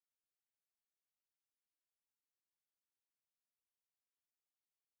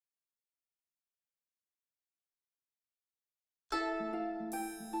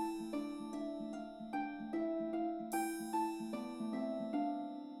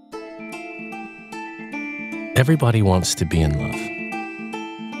Everybody wants to be in love.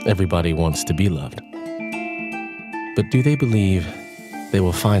 Everybody wants to be loved. But do they believe they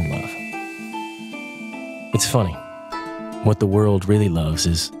will find love? It's funny. What the world really loves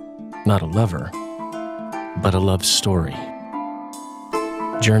is not a lover, but a love story.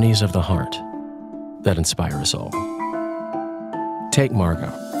 Journeys of the heart that inspire us all. Take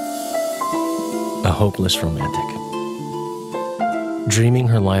Margot, a hopeless romantic, dreaming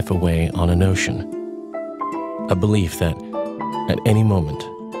her life away on an ocean, a belief that at any moment,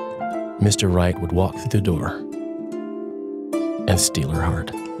 Mr. Right would walk through the door and steal her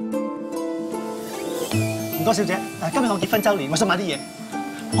heart. 唔該，小姐，今日我結婚週年，我想買啲嘢，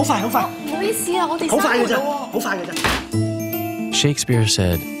好快，好快。唔好意思啊，我哋好快嘅啫，好快嘅啫。 Shakespeare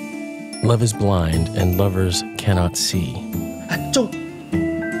said, "Love is blind and lovers cannot see." 中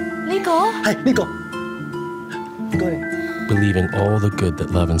呢個係呢個，唔該你。 Believing all the good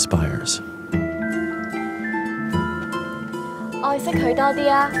that love inspires. 愛惜佢多啲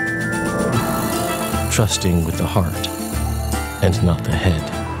啊！ Trusting with the heart and not the head.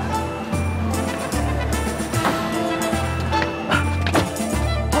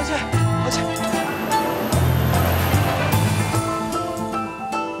 開車，開車。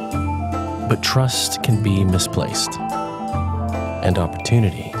 But trust can be misplaced, and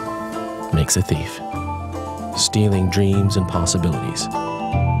opportunity makes a thief, stealing dreams and possibilities,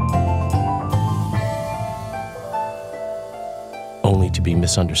 only to be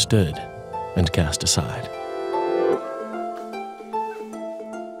misunderstood and cast aside.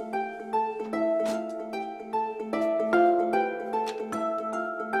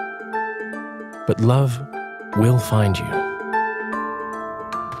 But love will find you.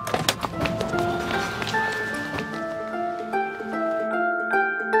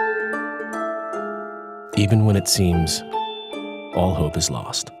 Even when it seems all hope is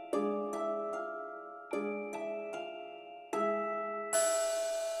lost.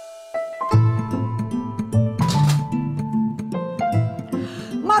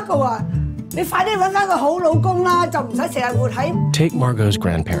 Margot 啊，你快啲揾翻個好老公啦，就唔使成日活喺。 Take Margot's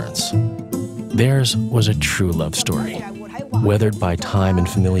grandparents. Theirs was a true love story, weathered by time and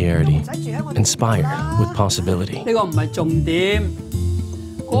familiarity, inspired with possibility. 呢個唔係重點，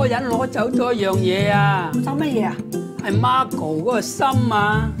嗰個人攞走咗一樣嘢啊！走乜嘢啊？係 Margot 嗰個心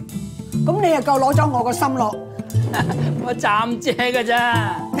啊！咁你又夠攞咗我個心咯？我暫借㗎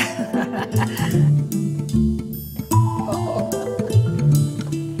咋。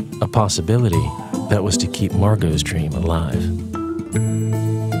A possibility that was to keep Margot's dream alive.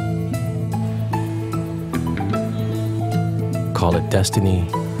 Call it destiny,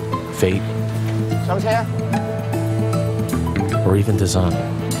 fate, 上車啊！ or even design.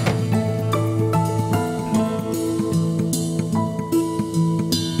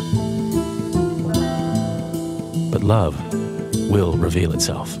 But love will reveal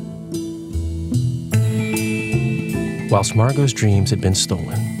itself. Whilst Margot's dreams had been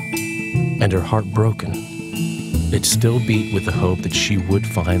stolen and her heart broken, it still beat with the hope that she would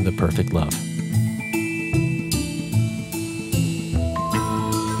find the perfect love.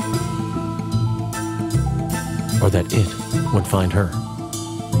 Or that it would find her.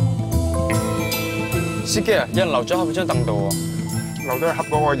 司機啊，有人留咗喺張凳度喎。留咗盒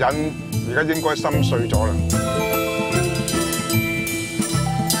嗰個人，而家應該心碎咗啦。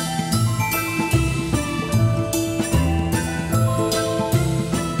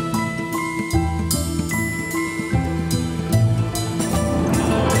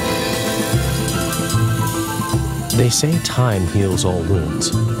 They say time heals all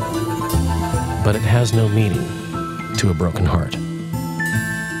wounds, but it has no meaning to a broken heart.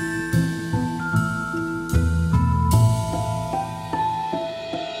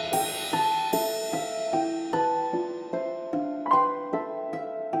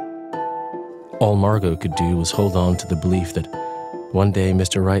 All Margot could do was hold on to the belief that one day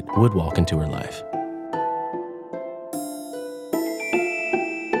Mr. Right would walk into her life.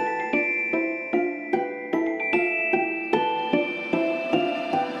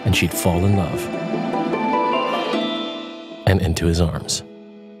 And she'd fall in love and into his arms.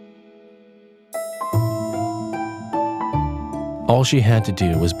 All she had to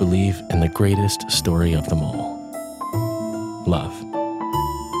do was believe in the greatest story of them all, love.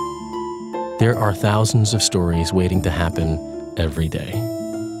 There are thousands of stories waiting to happen every day.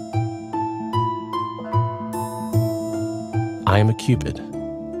 I am a Cupid,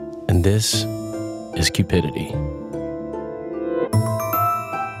 and this is Cupidity.